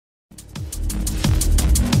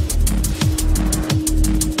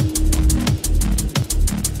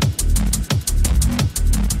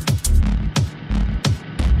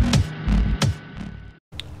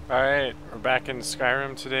back in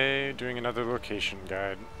Skyrim today, doing another location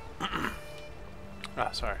guide.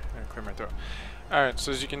 Sorry, I cleared my throat. Alright,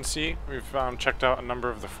 so as you can see, we've checked out a number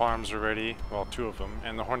of the farms already, well, 2 of them,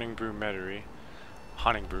 and the Honningbrew Meadery,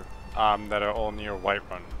 that are all near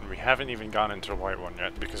Whiterun. And we haven't even gone into Whiterun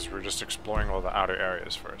yet, because we're just exploring all the outer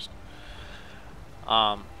areas first.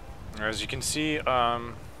 As you can see, a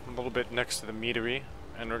little bit next to the meadery,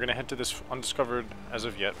 and we're going to head to this undiscovered, as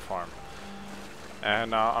of yet, farm.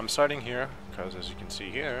 And I'm starting here, because as you can see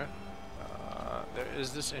here, there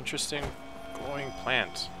is this interesting glowing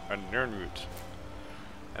plant, a nirnroot.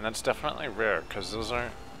 And that's definitely rare, because those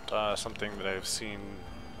aren't something that I've seen,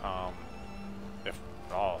 if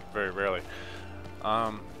at all, very rarely.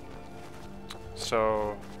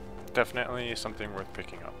 So, definitely something worth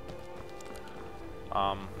picking up.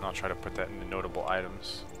 I'll try to put that in the notable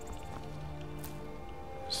items.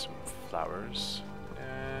 Some flowers,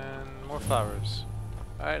 and more flowers.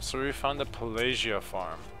 Alright, so we found the Pelagia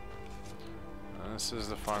Farm. This is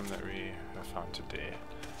the farm that we have found today.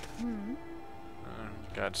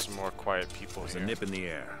 Got some more quiet people here. There's a nip in the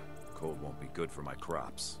air. Cold won't be good for my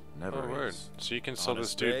crops. Never word. is. So you can sell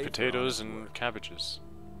this dude potatoes and cabbages.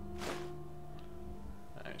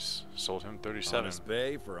 Nice. Sold him 37. Honest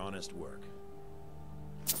bay for honest work.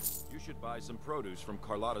 You should buy some produce from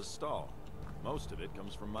Carlotta's stall. Most of it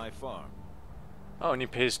comes from my farm. Oh, and he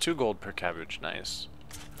pays 2 gold per cabbage. Nice.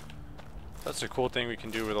 That's a cool thing we can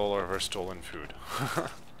do with all of our stolen food.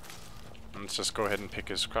 Let's just go ahead and pick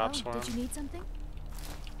his crops for him. Did you need something?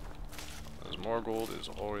 Because more gold is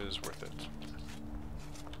always worth it.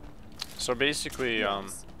 So basically,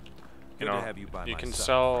 Yes. you know, you can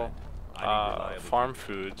sell farm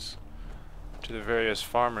foods to the various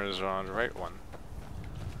farmers around Whiterun.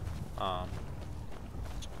 Oh,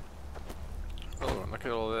 look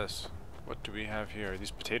at all this. What do we have here? Are these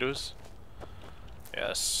potatoes?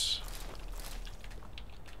 Yes.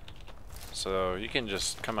 So you can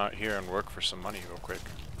just come out here and work for some money real quick.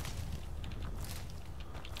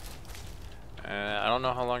 And I don't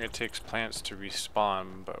know how long it takes plants to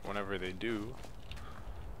respawn, but whenever they do,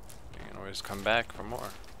 you can always come back for more.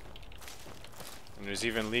 And there's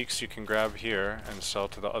even leeks you can grab here and sell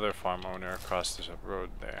to the other farm owner across the road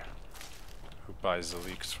there, who buys the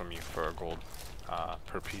leeks from you for a gold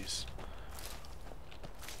per piece.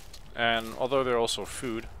 And although they're also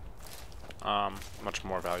food, much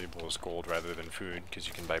more valuable as gold rather than food, because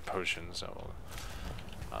you can buy potions that will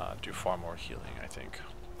do far more healing, I think,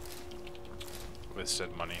 with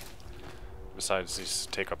said money. Besides, these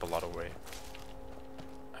take up a lot of weight.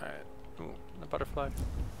 Alright. Ooh, a butterfly.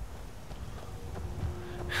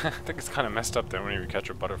 I think it's kind of messed up that when you catch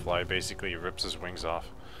a butterfly, basically he rips his wings off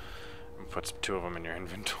and puts 2 of them in your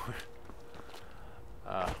inventory.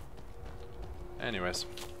 Anyways.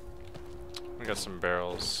 We got some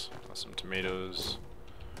barrels, some tomatoes,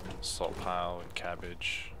 salt pile, and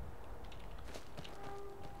cabbage.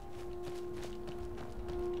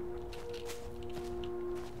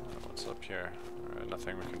 What's up here?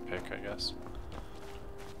 Nothing we can pick, I guess.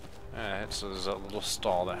 Alright, so there's a little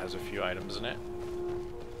stall that has a few items in it.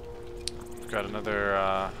 We've got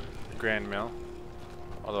another grand mill,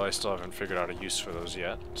 although I still haven't figured out a use for those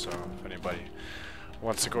yet, so if anybody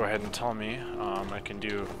wants to go ahead and tell me, I can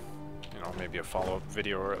do, you know, maybe a follow-up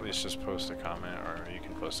video, or at least just post a comment, or you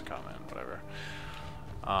can post a comment, whatever.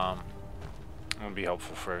 It will be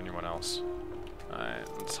helpful for anyone else. Alright,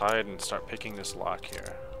 let's hide and start picking this lock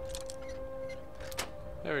here.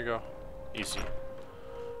 There we go. Easy.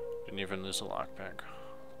 Didn't even lose a lockpick.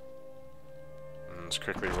 Let's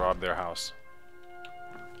quickly rob their house.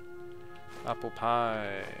 Apple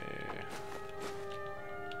pie.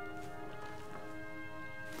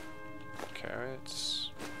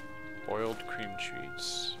 Carrots. Boiled cream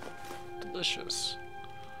treats. Delicious.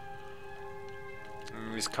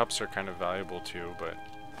 These cups are kind of valuable too, but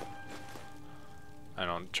I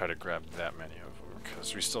don't try to grab that many of them,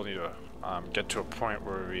 because we still need to get to a point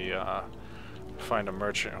where we find a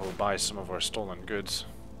merchant who will buy some of our stolen goods,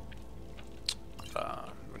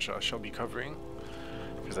 which I shall be covering,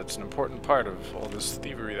 because that's an important part of all this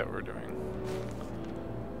thievery that we're doing.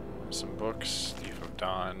 Some books, Thief of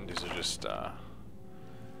Dawn, these are just,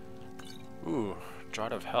 ooh,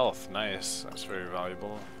 Draught of Health, nice, that's very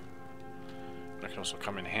valuable. That can also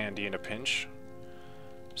come in handy in a pinch.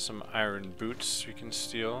 Some iron boots we can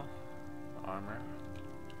steal. Armor.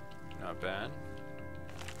 Not bad.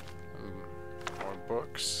 More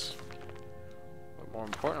books. But more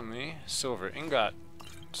importantly, silver ingot.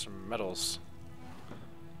 Some metals.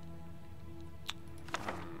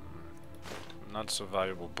 Not so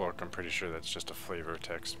valuable book. I'm pretty sure that's just a flavor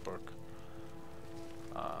text book.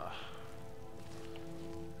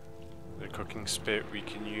 The cooking spit we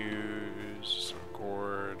can use. Some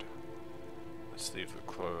gourd. Let's leave the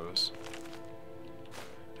clothes.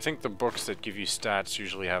 I think the books that give you stats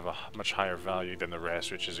usually have a much higher value than the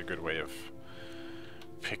rest, which is a good way of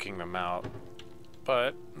picking them out.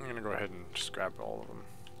 But I'm gonna go ahead and just grab all of them,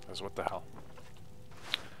 because what the hell.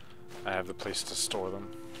 I have the place to store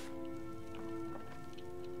them.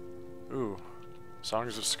 Ooh,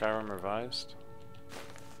 Songs of Skyrim Revised.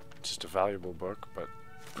 Just a valuable book, but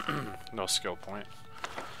no skill point.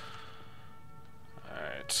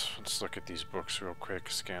 Alright, let's look at these books real quick,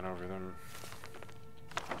 scan over them.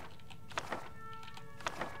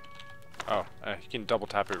 Oh, you can double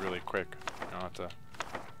tap it really quick. You don't have to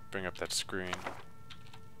bring up that screen.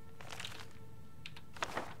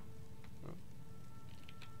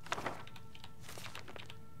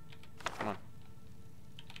 Come on.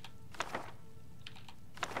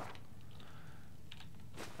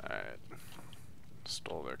 Alright.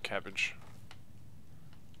 Stole their cabbage.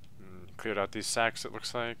 Cleared out these sacks, it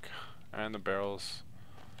looks like. And the barrels.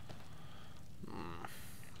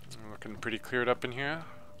 Looking pretty cleared up in here.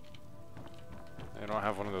 They don't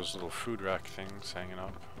have one of those little food rack things hanging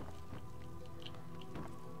up.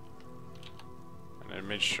 And I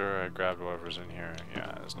made sure I grabbed whatever's in here.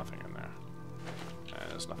 Yeah, there's nothing in there.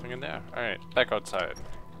 There's nothing in there. Alright, back outside.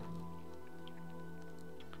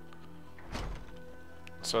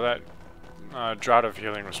 So that Draught of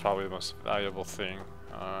Healing was probably the most valuable thing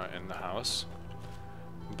in the house.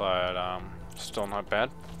 But still not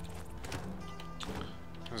bad.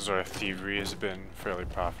 Zora Thievery has been fairly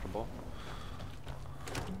profitable.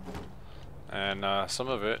 And some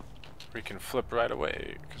of it we can flip right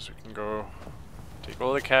away, because we can go take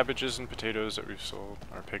all the cabbages and potatoes that we've sold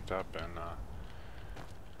or picked up and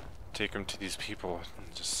take them to these people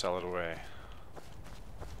and just sell it away.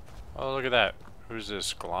 Oh, look at that. Who's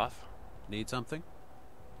this? Gloth? Need something?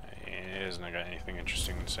 He hasn't got anything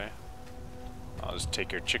interesting to say. I'll just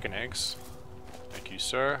take your chicken eggs. Thank you,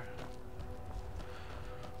 sir.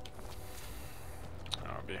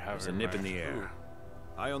 I'll be having There's a nip in the air. Ooh.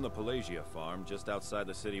 I own the Pelagia Farm just outside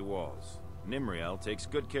the city walls. Nimriel takes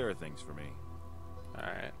good care of things for me.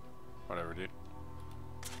 Alright. Whatever, dude.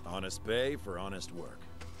 Honest pay for honest work.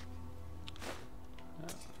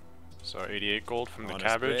 So 88 gold from the Honest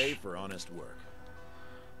cabbage. pay for honest work.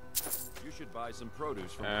 You should buy some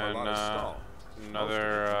produce from And Carlotta's stall.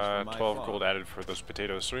 another 12 gold added for those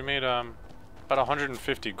potatoes. So we made about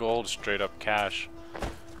 150 gold straight up cash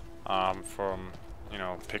from, you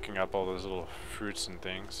know, picking up all those little fruits and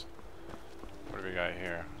things. What do we got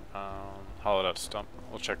here? Hollowed out stump.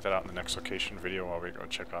 We'll check that out in the next location video while we go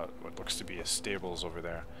check out what looks to be a stables over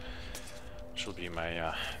there. Which will be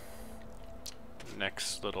my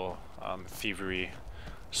next little thievery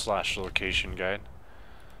 / location guide.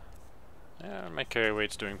 Yeah, my carry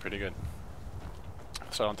weight's doing pretty good.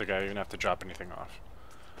 So I don't think I even have to drop anything off.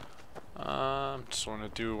 Just want to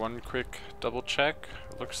do one quick double check.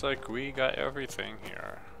 Looks like we got everything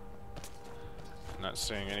here. I'm not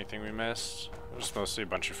seeing anything we missed. It was mostly a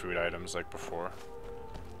bunch of food items like before.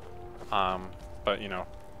 But you know,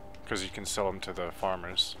 because you can sell them to the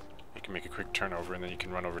farmers, you can make a quick turnover and then you can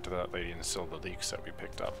run over to that lady and sell the leeks that we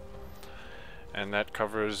picked up. And that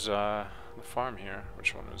covers the farm here.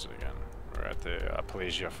 Which one is it again? We're at the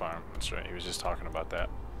Pelagia Farm. That's right, he was just talking about that.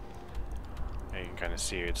 And you can kind of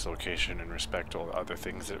see its location and respect to all the other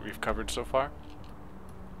things that we've covered so far.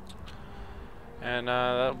 And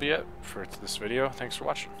that'll be it for this video. Thanks for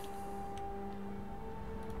watching.